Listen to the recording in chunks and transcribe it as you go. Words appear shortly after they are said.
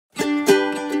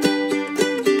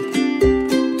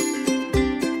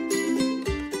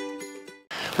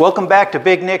Welcome back to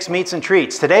Big Nick's Meats and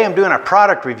Treats. Today I'm doing a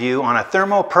product review on a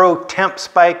ThermoPro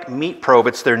TempSpike meat probe.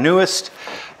 It's their newest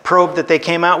probe that they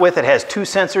came out with. It has two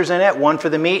sensors in it, one for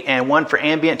the meat and one for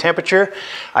ambient temperature.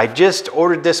 I just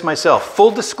ordered this myself. Full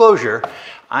disclosure,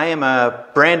 I am a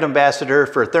brand ambassador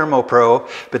for ThermoPro,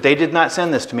 but they did not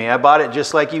send this to me. I bought it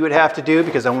just like you would have to do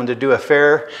because I wanted to do a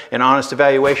fair and honest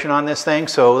evaluation on this thing.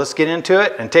 So let's get into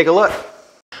it and take a look.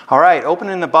 All right,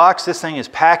 opening the box, this thing is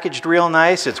packaged real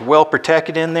nice. It's well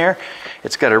protected in there.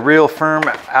 It's got a real firm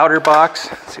outer box.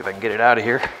 Let's see if I can get it out of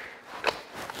here.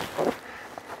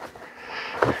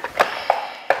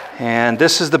 And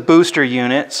this is the booster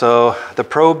unit. So the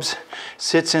probe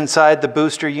sits inside the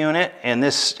booster unit, and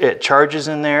it charges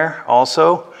in there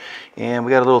also. And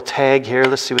we got a little tag here.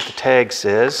 Let's see what the tag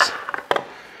says.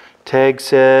 Tag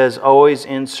says, always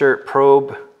insert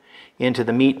probe into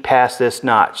the meat past this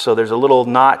notch. So there's a little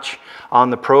notch on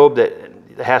the probe that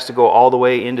has to go all the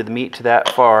way into the meat to that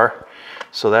far.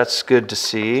 So that's good to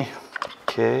see.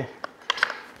 Okay.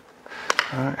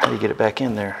 All right, how do you get it back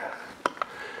in there?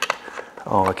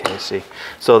 Oh, okay, I see.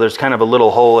 So there's kind of a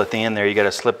little hole at the end there. You got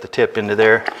to slip the tip into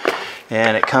there.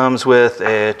 And it comes with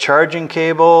a charging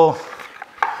cable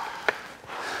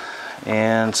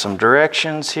and some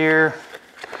directions here.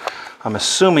 I'm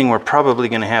assuming we're probably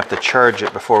going to have to charge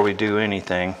it before we do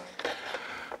anything.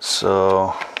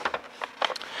 So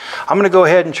I'm going to go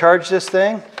ahead and charge this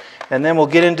thing, and then we'll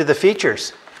get into the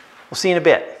features. We'll see you in a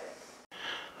bit.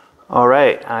 All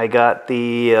right, I got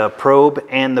the probe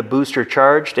and the booster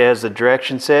charged as the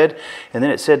direction said, and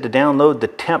then it said to download the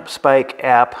TempSpike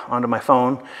app onto my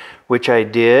phone, which I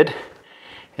did.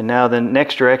 And now the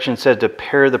next direction said to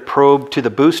pair the probe to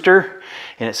the booster,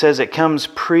 and it says it comes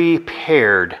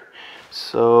pre-paired.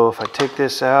 So if I take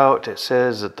this out, it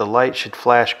says that the light should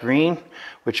flash green,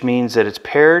 which means that it's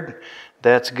paired.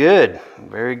 That's good,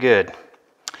 very good.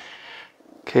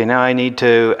 Okay, now I need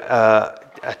to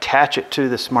attach it to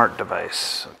the smart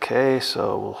device. Okay,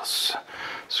 so we'll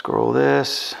scroll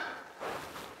this,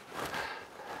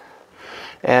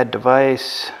 add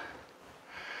device.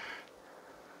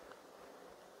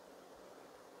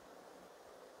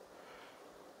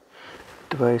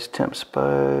 Device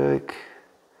TempSpike.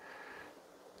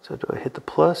 So do I hit the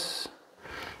plus?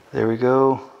 There we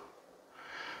go.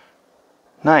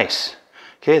 Nice.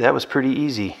 Okay, that was pretty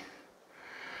easy.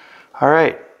 All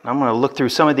right, I'm going to look through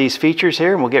some of these features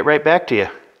here and we'll get right back to you.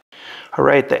 All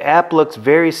right, the app looks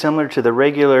very similar to the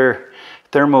regular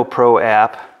ThermoPro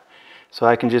app. So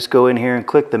I can just go in here and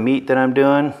click the meat that I'm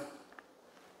doing.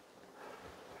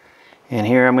 And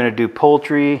here I'm going to do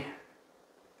poultry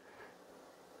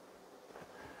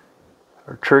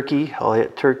or turkey. I'll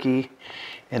hit turkey.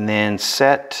 And then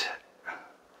set.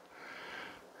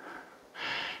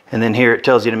 And then here it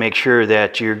tells you to make sure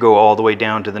that you go all the way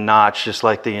down to the notch, just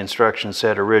like the instructions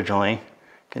said originally.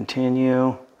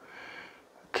 Continue.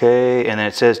 Okay, and then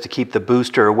it says to keep the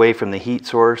booster away from the heat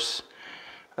source,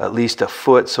 at least a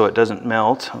foot so it doesn't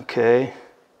melt. Okay,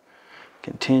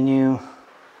 continue.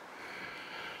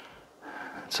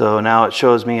 So now it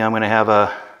shows me I'm going to have a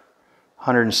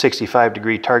 165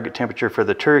 degree target temperature for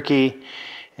the turkey.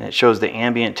 And it shows the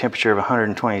ambient temperature of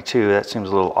 122. That seems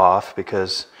a little off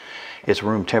because it's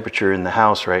room temperature in the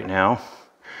house right now.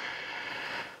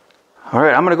 All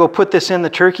right, I'm going to go put this in the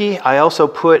turkey. I also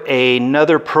put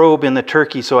another probe in the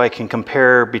turkey so I can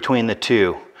compare between the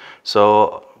two.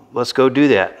 So let's go do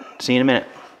that. See you in a minute.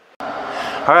 All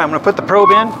right, I'm going to put the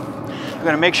probe in. I'm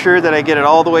going to make sure that I get it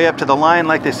all the way up to the line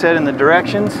like they said in the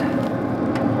directions.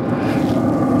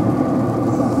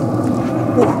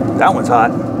 Ooh, that one's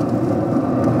hot.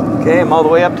 Okay, I'm all the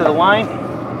way up to the line.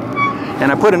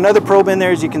 And I put another probe in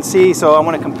there, as you can see, so I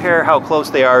want to compare how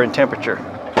close they are in temperature.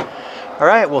 All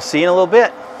right, we'll see in a little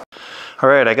bit. All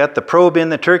right, I got the probe in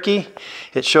the turkey.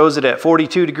 It shows it at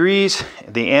 42 degrees.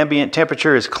 The ambient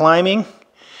temperature is climbing.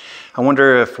 I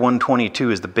wonder if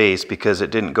 122 is the base because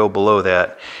it didn't go below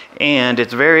that. And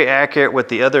it's very accurate with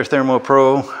the other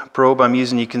ThermoPro probe I'm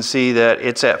using. You can see that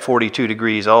it's at 42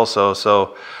 degrees also,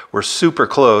 so we're super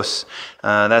close.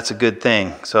 That's a good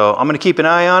thing. So I'm going to keep an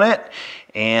eye on it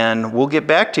and we'll get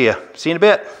back to you. See you in a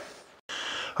bit.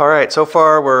 All right, so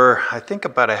far we're, I think,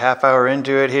 about a half hour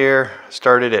into it here.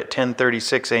 Started at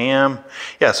 10:36 a.m.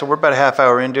 Yeah, so we're about a half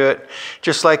hour into it.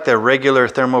 Just like the regular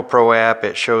ThermoPro app,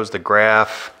 it shows the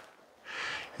graph.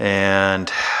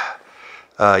 And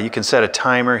you can set a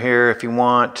timer here if you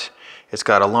want. It's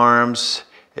got alarms.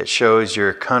 It shows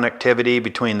your connectivity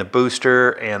between the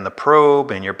booster and the probe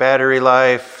and your battery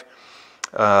life.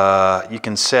 You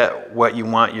can set what you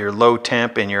want your low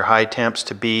temp and your high temps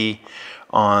to be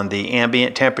on the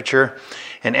ambient temperature.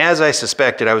 And as I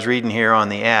suspected, I was reading here on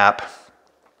the app,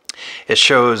 it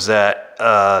shows that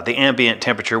the ambient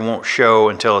temperature won't show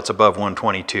until it's above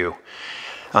 122.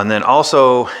 And then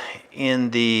also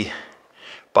in the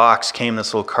box came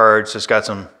this little card, so it's got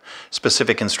some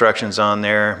specific instructions on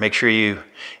there. Make sure you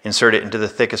insert it into the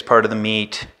thickest part of the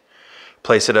meat.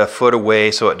 Place it a foot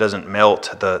away so it doesn't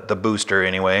melt, the booster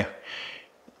anyway.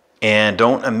 And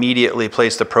don't immediately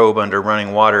place the probe under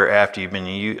running water after you've been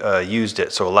used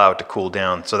it, so allow it to cool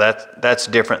down. So that's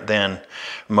different than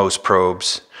most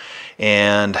probes.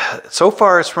 And so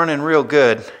far it's running real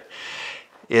good.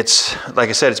 It's, like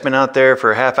I said, it's been out there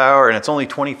for a half hour and it's only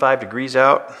 25 degrees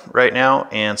out right now.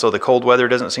 And so the cold weather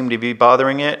doesn't seem to be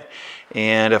bothering it.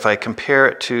 And if I compare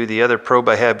it to the other probe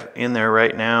I have in there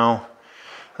right now,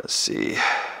 let's see,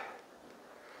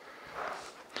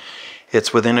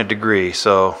 it's within a degree,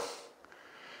 so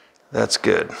that's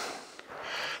good.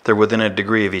 They're within a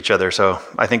degree of each other, so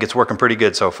I think it's working pretty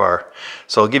good so far.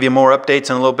 So I'll give you more updates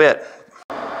in a little bit.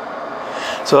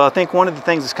 So I think one of the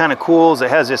things that's kind of cool is it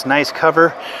has this nice cover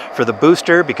for the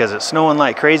booster because it's snowing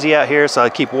like crazy out here, so I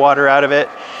keep water out of it.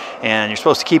 And you're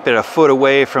supposed to keep it a foot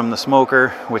away from the smoker,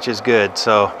 which is good.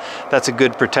 So that's a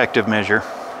good protective measure.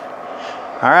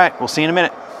 All right, we'll see you in a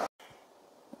minute.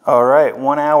 All right,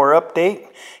 1 hour update.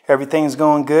 Everything's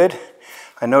going good.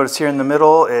 I notice here in the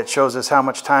middle, it shows us how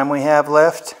much time we have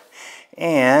left.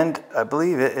 And I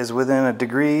believe it is within a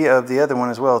degree of the other one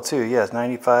as well too. Yes,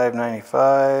 95,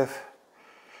 95.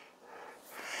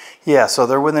 Yeah, so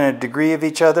they're within a degree of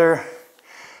each other.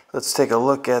 Let's take a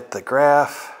look at the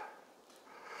graph.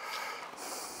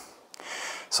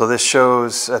 So this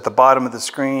shows at the bottom of the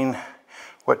screen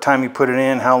what time you put it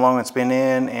in, how long it's been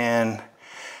in, and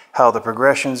how the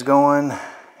progression's going.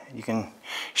 You can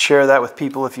share that with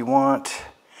people if you want.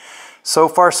 So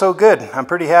far so good. I'm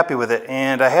pretty happy with it.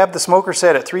 And I have the smoker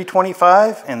set at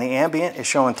 325 and the ambient is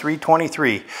showing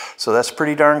 323. So that's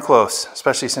pretty darn close,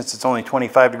 especially since it's only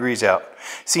 25 degrees out.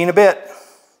 See you in a bit.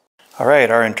 All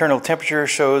right, our internal temperature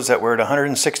shows that we're at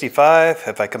 165.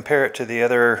 If I compare it to the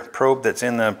other probe that's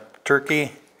in the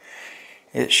turkey,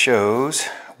 it shows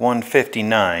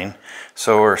 159.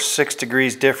 So we're 6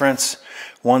 degrees difference.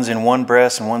 One's in one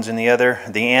breast and one's in the other.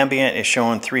 The ambient is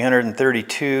showing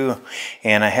 332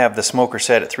 and I have the smoker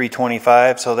set at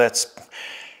 325, so that's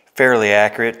fairly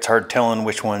accurate. It's hard telling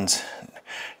which one's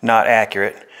not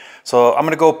accurate. So I'm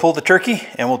gonna go pull the turkey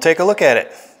and we'll take a look at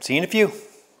it. See you in a few.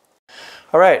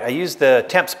 All right, I used the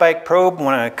TempSpike probe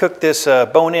when I cooked this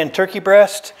bone-in turkey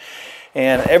breast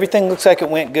and everything looks like it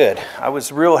went good. I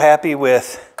was real happy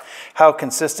with how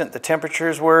consistent the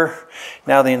temperatures were.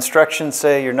 Now the instructions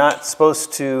say you're not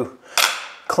supposed to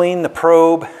clean the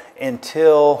probe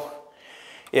until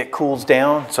it cools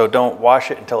down, so don't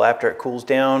wash it until after it cools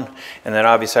down. And then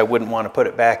obviously I wouldn't want to put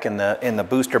it back in the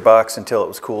booster box until it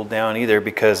was cooled down either,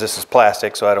 because this is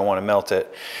plastic, so I don't want to melt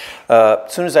it.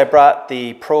 As soon as I brought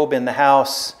the probe in the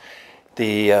house,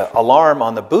 the alarm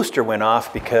on the booster went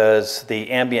off because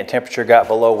the ambient temperature got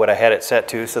below what I had it set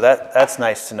to. So that's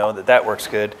nice to know that that works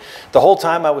good. The whole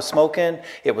time I was smoking,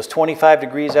 it was 25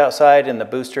 degrees outside and the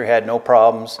booster had no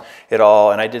problems at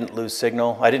all, and I didn't lose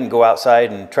signal. I didn't go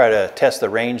outside and try to test the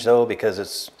range though because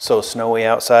it's so snowy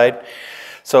outside.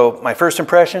 So my first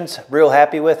impressions, real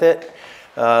happy with it.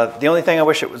 The only thing I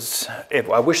wish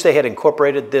I wish they had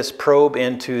incorporated this probe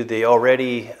into the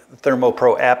already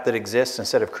ThermoPro app that exists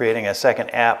instead of creating a second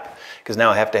app, because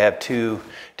now I have to have 2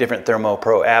 different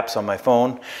ThermoPro apps on my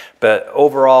phone. But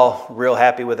overall, real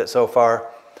happy with it so far.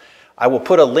 I will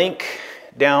put a link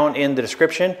down in the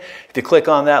description. If you click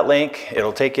on that link,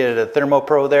 it'll take you to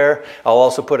ThermoPro there. I'll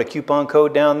also put a coupon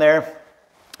code down there.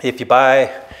 If you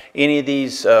buy any of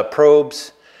these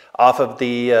probes off of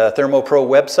the ThermoPro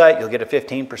website, you'll get a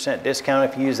 15%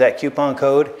 discount if you use that coupon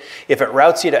code. If it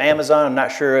routes you to Amazon, I'm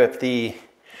not sure if the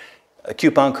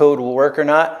coupon code will work or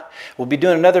not. We'll be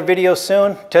doing another video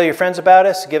soon. Tell your friends about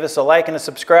us, give us a like and a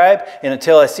subscribe, and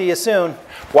until I see you soon,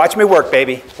 watch me work,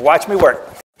 baby. Watch me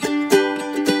work.